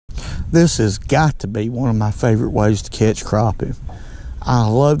This has got to be one of my favorite ways to catch crappie. I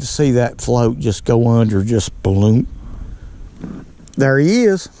love to see that float just go under, just bloom. There he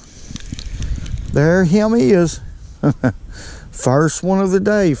is. There him is. First one of the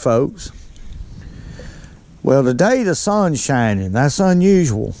day, folks. Well, today the sun's shining. That's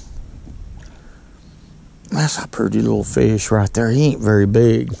unusual. That's a pretty little fish right there. He ain't very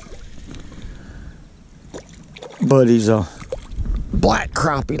big, but he's a black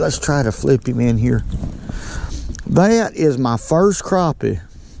crappie. Let's try to flip him in here. That is my first crappie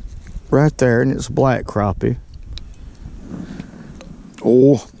right there, and it's a black crappie.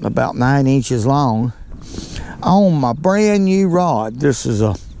 Oh, about 9 inches long on my brand new rod. This is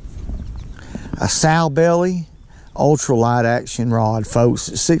a sow belly ultralight action rod, folks.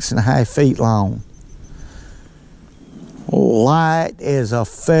 It's 6.5 feet long. Light as a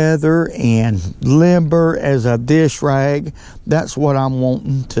feather and limber as a dish rag. That's what I'm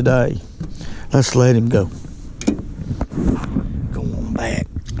wanting today. Let's let him go. Go on back.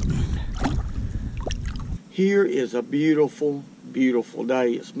 Here is a beautiful, beautiful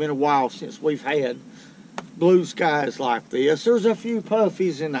day. It's been a while since we've had blue skies like this. There's a few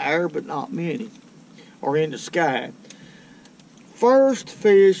puffies in the air, but not many, or in the sky. First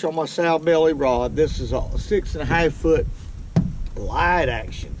fish on my sow belly rod. This is a 6.5 foot light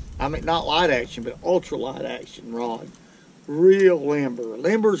action. I mean, not light action, but ultra light action rod. Real limber.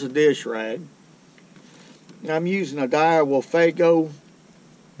 Limber's a dish rag. I'm using a Daiwa Fago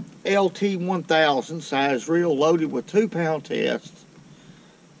LT1000 size reel loaded with 2-pound tests.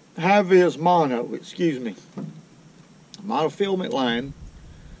 High-vis mono, excuse me. Monofilament line.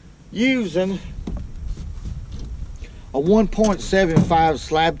 Using a 1.75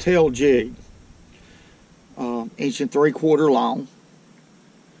 slab tail jig. 1 3/4 inch long.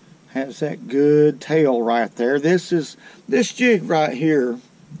 Has that good tail right there. This jig right here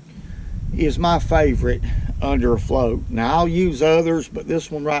is my favorite under a float. Now I'll use others, but this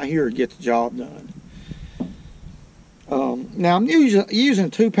one right here gets the job done. Now I'm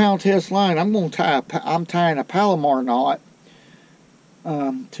using 2-pound test line. I'm tying a Palomar knot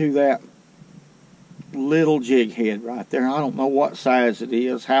to that little jig head right there. I don't know what size it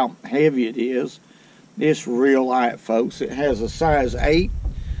is, how heavy it is. It's real light, folks. It has a size 8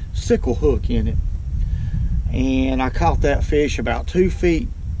 sickle hook in it. And I caught that fish about 2 feet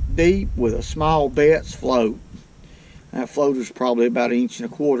deep with a small Betts float. That floater's probably about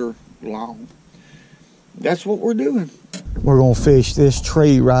 1.25 inches long. That's what we're doing. We're gonna fish this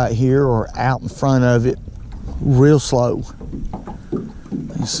tree right here or out in front of it real slow.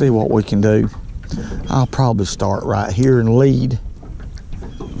 Let's see what we can do. I'll probably start right here and lead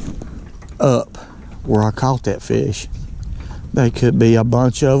up where I caught that fish. They could be a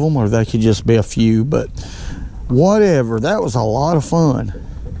bunch of them or they could just be a few, but whatever. That was a lot of fun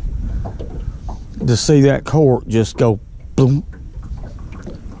to see that cork just go bloom.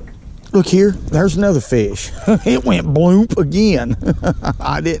 Look here, there's another fish. It went bloop again.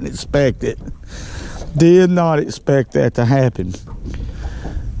 I didn't expect it. Did not expect that to happen.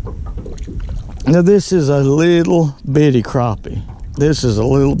 Now this is a little bitty crappie. This is a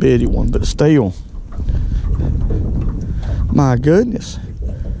little bitty one, but still. My goodness.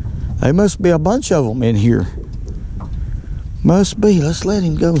 There must be a bunch of them in here. Must be. Let's let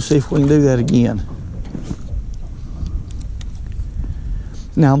him go and see if we can do that again.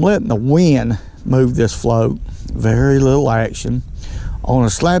 Now I'm letting the wind move this float. Very little action. On a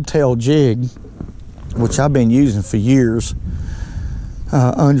slab tail jig, which I've been using for years,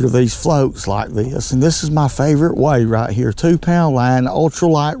 under these floats like this. And this is my favorite way right here. 2-pound line,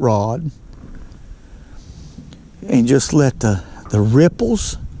 ultralight rod. And just let the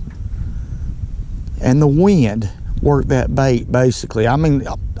ripples and the wind work that bait, basically. I mean,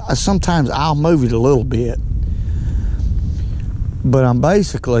 sometimes I'll move it a little bit, but I'm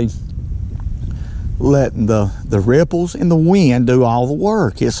basically letting the ripples and the wind do all the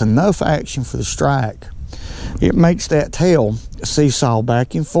work. It's enough action for the strike. It makes that tail seesaw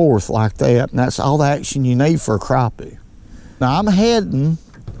back and forth like that, and that's all the action you need for a crappie. Now I'm heading,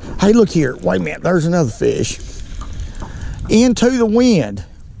 hey, look here, wait a minute, there's another fish. Into the wind.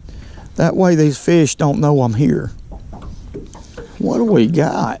 That way these fish don't know I'm here. What do we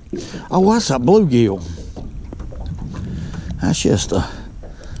got? Oh, that's a bluegill. That's just a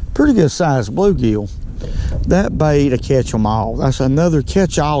pretty good sized bluegill. That bait to catch them all. That's another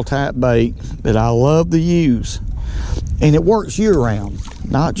catch-all type bait that I love to use. And it works year-round.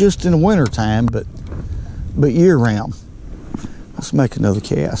 Not just in the winter time, but year-round. Let's make another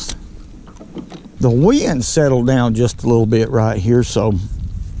cast. The wind settled down just a little bit right here, so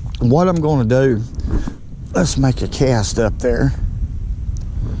what I'm going to do, let's make a cast up there.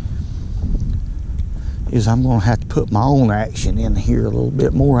 is I'm going to have to put my own action in here, a little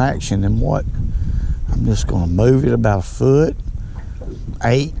bit more action than what. I'm just going to move it about a foot,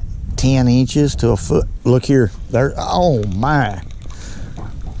 8, 10 inches to a foot. Look here, there. Oh my!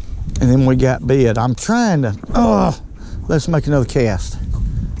 And then we got bit. I'm trying to. Let's make another cast.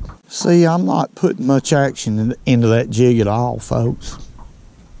 See, I'm not putting much action into that jig at all, folks.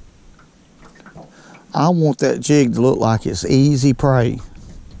 I want that jig to look like it's easy prey.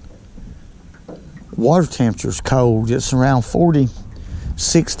 Water temperature's cold. It's around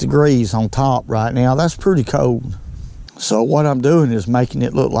 46 degrees on top right now. That's pretty cold. So what I'm doing is making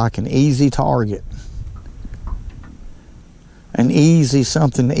it look like an easy target. An easy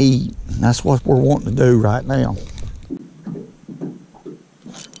something to eat. That's what we're wanting to do right now.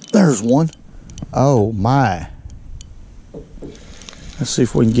 There's one. Oh my. Let's see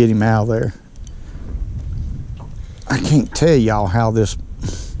if we can get him out of there. I can't tell y'all how this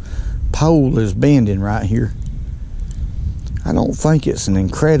pole is bending right here. I don't think it's an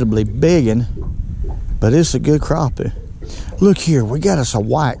incredibly big one, but it's a good crappie. Look here, we got us a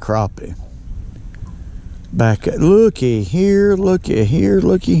white crappie. Back up. Looky here, looky here,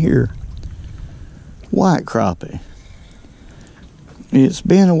 looky here. White crappie. It's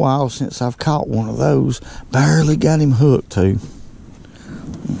been a while since I've caught one of those. Barely got him hooked too.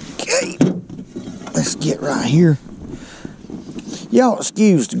 Okay, let's get right here. Y'all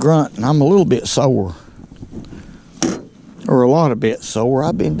excuse the grunting, I'm a little bit sore. Or a lot of bit sore.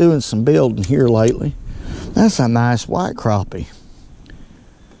 I've been doing some building here lately. That's a nice white crappie.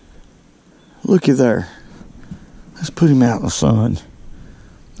 Looky there. Let's put him out in the sun.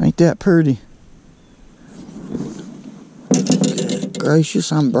 Ain't that pretty? Good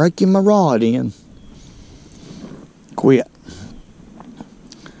gracious, I'm breaking my rod in. Quit.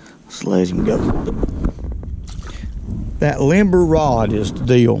 Let's let him go. That limber rod is the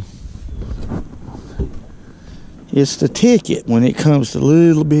deal. It's the ticket when it comes to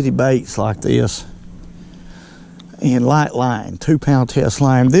little bitty baits like this. And light line, 2-pound test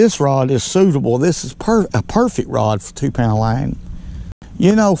line. This rod is suitable. This is a perfect rod for 2-pound line.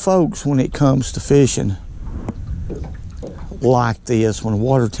 You know, folks, when it comes to fishing like this, when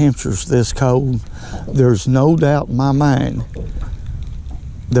water temperature's this cold, there's no doubt in my mind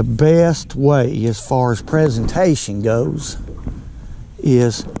the best way as far as presentation goes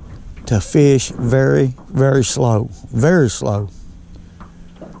is to fish very, very slow. Very slow.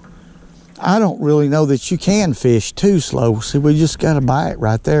 I don't really know that you can fish too slow. See, we just got a bite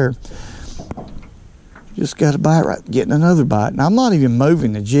right there. Just got a bite right, getting another bite. And I'm not even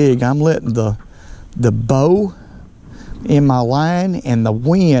moving the jig. I'm letting the bow in my line and the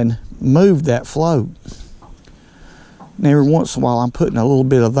wind move that float. And every once in a while, I'm putting a little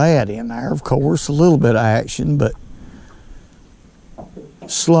bit of that in there. Of course, a little bit of action, but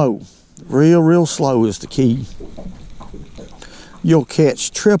slow. Real slow is the key. You'll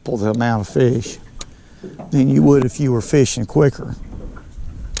catch triple the amount of fish than you would if you were fishing quicker.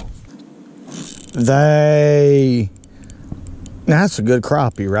 That's a good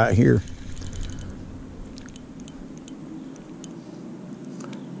crappie right here.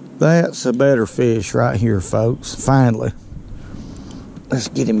 That's a better fish right here, folks. Finally. Let's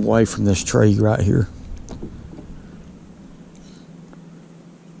get him away from this tree right here.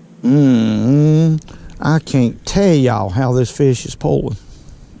 I can't tell y'all how this fish is pulling.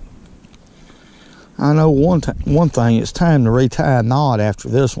 I know one thing, it's time to retie a knot after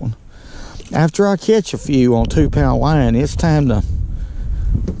this one. After I catch a few on 2-pound line, it's time to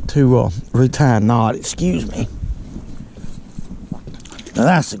retie a knot. Excuse me. Now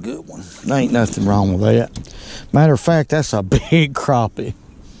that's a good one. There ain't nothing wrong with that. Matter of fact, that's a big crappie.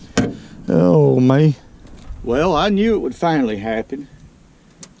 Oh, me. Well, I knew it would finally happen.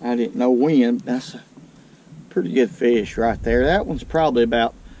 I didn't know when. That's a pretty good fish right there. That one's probably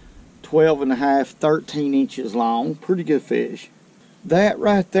about 12 and a half, 13 inches long. Pretty good fish. That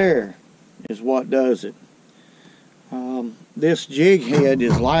right there is what does it. This jig head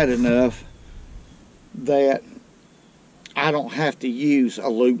is light enough that I don't have to use a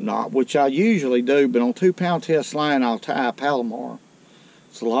loop knot, which I usually do, but on 2-pound test line I'll tie a Palomar.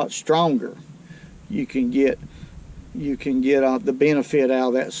 It's a lot stronger. You can get the benefit out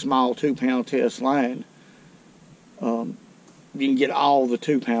of that small 2-pound test line. You can get all the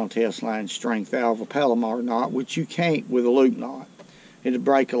 2-pound test line strength out of a Palomar knot, which you can't with a loop knot. It'll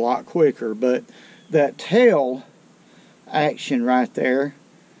break a lot quicker, but that tail action right there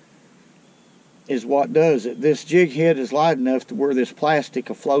is what does it. This jig head is light enough to where this plastic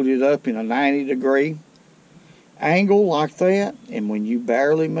will float it up in a 90-degree angle like that, and when you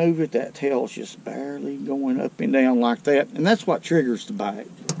barely move it, that tail's just barely going up and down like that, and that's what triggers the bite.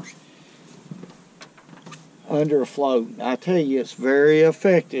 under a float. I tell you, it's very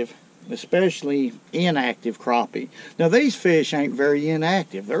effective, especially inactive crappie. Now these fish ain't very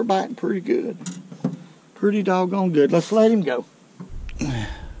inactive. They're biting pretty good. Pretty doggone good. Let's let him go.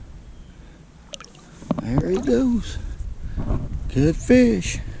 There he goes. Good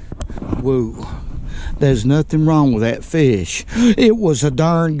fish. Whoa. There's nothing wrong with that fish. It was a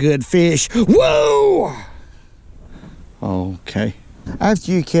darn good fish. Whoa! Okay.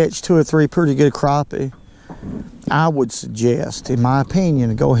 After you catch 2 or 3 pretty good crappie, I would suggest, in my opinion,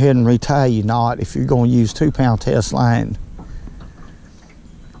 to go ahead and retie your knot if you're going to use 2-pound test line.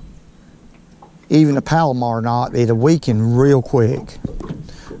 Even a Palomar knot, it'll weaken real quick.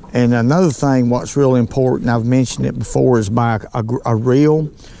 And another thing, what's really important, I've mentioned it before, is buy a reel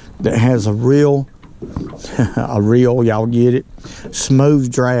that has a real, y'all get it,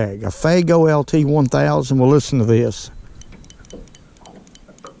 smooth drag. A Fago LT 1000, well, listen to this.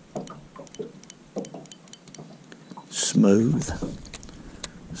 Smooth.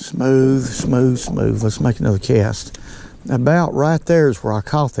 Smooth, smooth, smooth. Let's make another cast. About right there is where I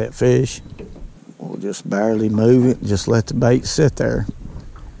caught that fish. We'll just barely move it and just let the bait sit there.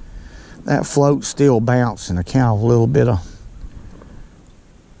 That float's still bouncing. I count a little bit of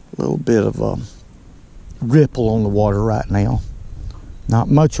ripple on the water right now. Not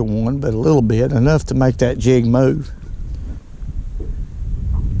much of one, but a little bit, enough to make that jig move.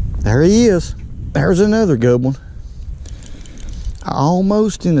 There he is. There's another good one.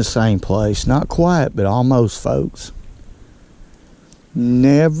 Almost in the same place. Not quite, but almost, folks.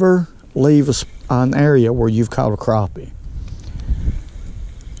 Never leave an area where you've caught a crappie.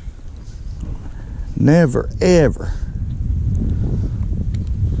 Never, ever.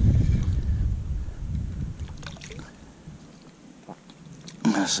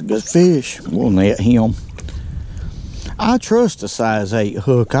 That's a good fish. We'll net him. I trust a size 8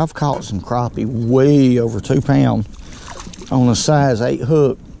 hook. I've caught some crappie way over 2 pounds on a size 8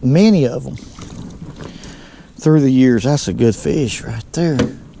 hook. Many of them through the years. That's a good fish right there.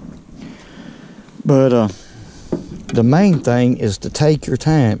 But the main thing is to take your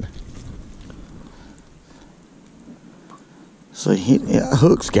time. See,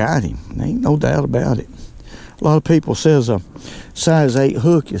 hook's got him. There ain't no doubt about it. A lot of people says a size 8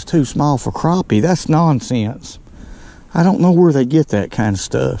 hook is too small for crappie. That's nonsense. I don't know where they get that kind of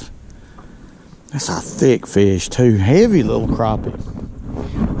stuff. That's a thick fish too. Heavy little crappie.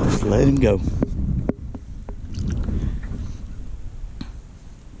 Just let him go.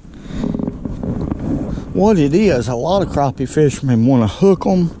 What it is, a lot of crappie fishermen want to hook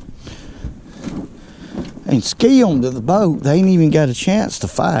them and ski them to the boat. They ain't even got a chance to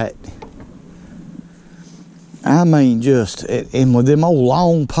fight. I mean, just, and with them old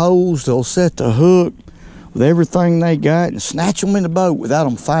long poles, they'll set the hook with everything they got and snatch them in the boat without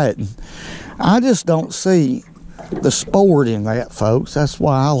them fighting. I just don't see the sport in that, folks. That's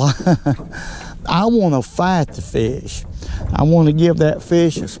why I want to fight the fish. I want to give that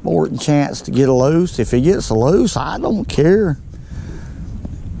fish a sporting chance to get loose. If he gets loose, I don't care.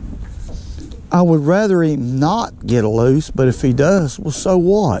 I would rather him not get loose, but if he does, well, so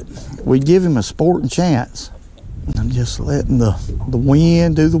what? We give him a sporting chance. I'm just letting the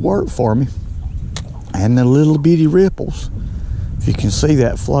wind do the work for me. And the little bitty ripples. If you can see,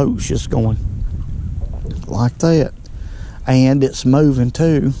 that float's just going like that. And it's moving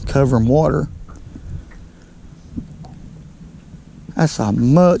too, covering water. That's a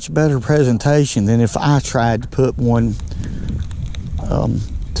much better presentation than if I tried to put one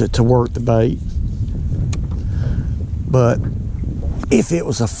to work the bait. But if it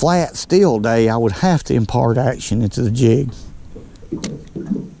was a flat, still day, I would have to impart action into the jig.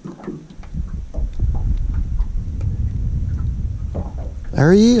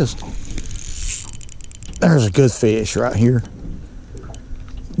 There he is. There's a good fish right here.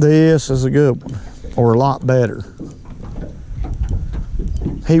 This is a good one, or a lot better.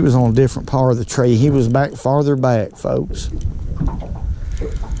 He was on a different part of the tree. He was back farther back, folks.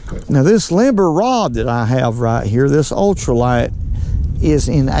 Now this limber rod that I have right here, this ultralight, is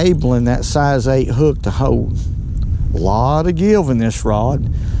enabling that size 8 hook to hold. A lot of give in this rod.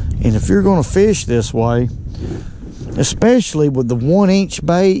 And if you're going to fish this way, especially with the 1-inch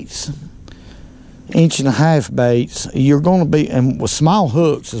baits, 1.5-inch baits, you're going to be, and with small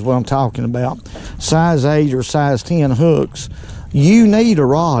hooks is what I'm talking about, size 8 or size 10 hooks, you need a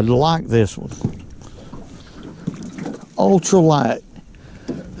rod like this one. Ultralight.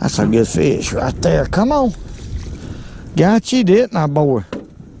 That's a good fish right there. Come on. Got you, didn't I, boy?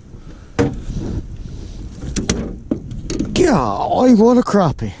 Golly, what a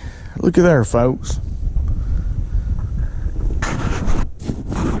crappie. Look at there, folks.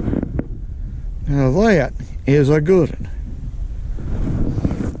 Now that is a good one.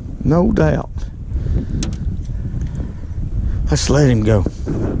 No doubt. Let's let him go.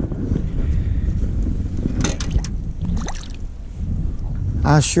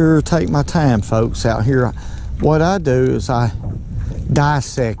 I sure take my time, folks, out here. What I do is I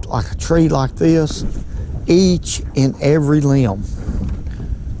dissect like a tree like this, each and every limb.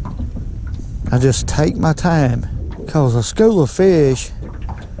 I just take my time, because a school of fish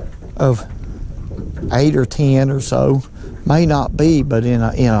of 8 or 10 or so may not be but in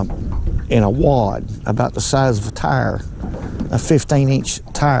a wad about the size of a tire, a 15-inch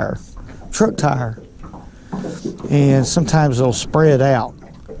tire, truck tire. And sometimes they'll spread out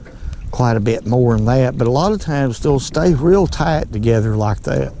quite a bit more than that, but a lot of times they'll stay real tight together like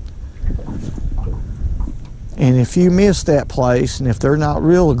that. And if you miss that place, and if they're not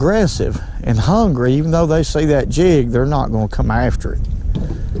real aggressive and hungry, even though they see that jig, they're not going to come after it.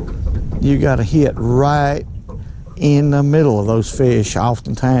 You got to hit right in the middle of those fish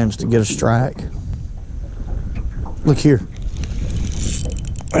oftentimes to get a strike. Look here.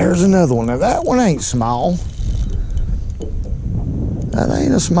 There's another one. Now that one ain't small. That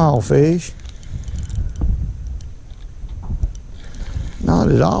ain't a small fish. Not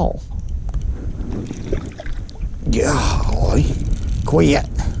at all. Golly. Quit.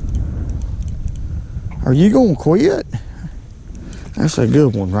 Are you gonna quit? That's a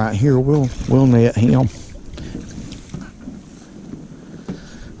good one right here. We'll net him.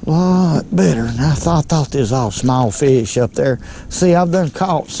 A lot better. And I thought this was all small fish up there. See, I've done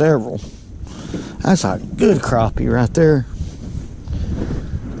caught several. That's a good crappie right there.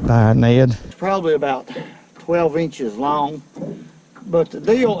 By Ned. It's probably about 12 inches long. But the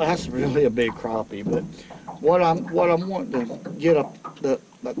deal, that's really a big crappie. But what I'm wanting to get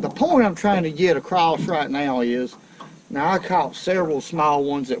the point I'm trying to get across right now is, now I caught several small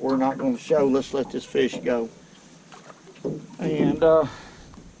ones that we're not going to show. Let's let this fish go. And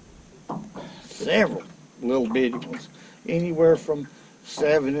several little bitty ones, anywhere from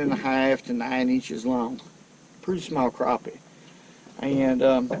 7.5 to 9 inches long. Pretty small crappie. And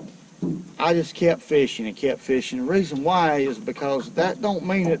I just kept fishing and kept fishing. The reason why is because that don't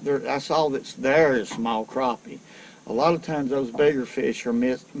mean that that's all that's there is small crappie. A lot of times those bigger fish are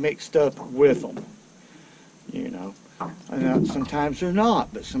mixed up with them, you know. And sometimes they're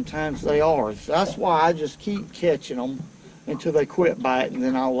not, but sometimes they are. That's why I just keep catching them until they quit biting, and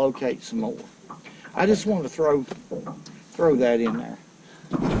then I'll locate some more. I just want to throw that in there.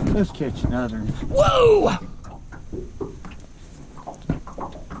 Let's catch another one. Whoa!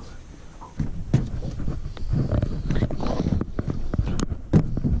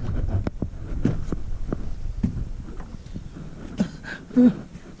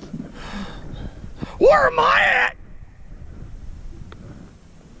 Where am I at?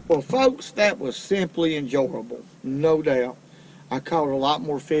 Well, folks, that was simply enjoyable, no doubt. I caught a lot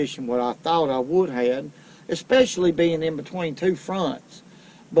more fish than what I thought I would have, especially being in between two fronts.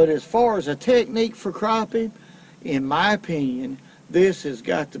 But as far as a technique for crappie, in my opinion, this has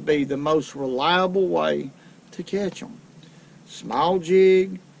got to be the most reliable way to catch them. Small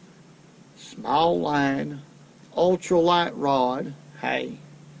jig, small line, ultralight rod, hey,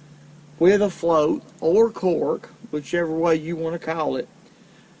 with a float or cork, whichever way you want to call it,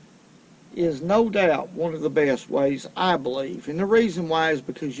 is no doubt one of the best ways, I believe. And the reason why is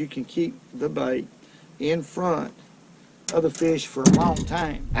because you can keep the bait in front of the fish for a long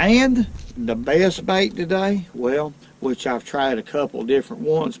time. And the best bait today, well, which I've tried a couple different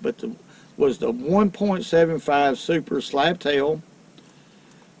ones, but was the 1.75 Super Slaptail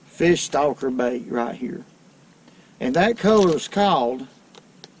Fish Stalker bait right here. And that color is called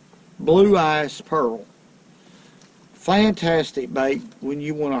Blue Ice Pearl. Fantastic bait when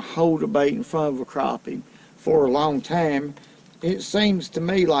you want to hold a bait in front of a crappie for a long time. It seems to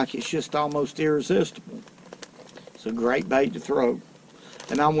me like it's just almost irresistible. It's a great bait to throw.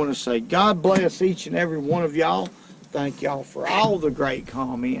 And I want to say God bless each and every one of y'all. Thank y'all for all the great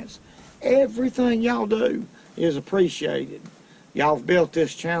comments. Everything y'all do is appreciated. Y'all have built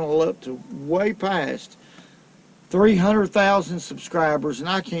this channel up to way past 300,000 subscribers, and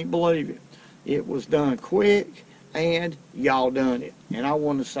I can't believe it. It was done quick, and y'all done it. And I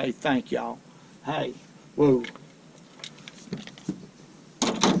want to say thank y'all. Hey, whoa.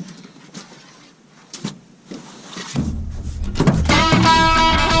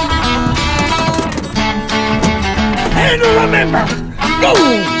 And remember, go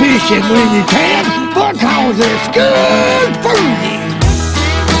fishing when you can, because it's good for you.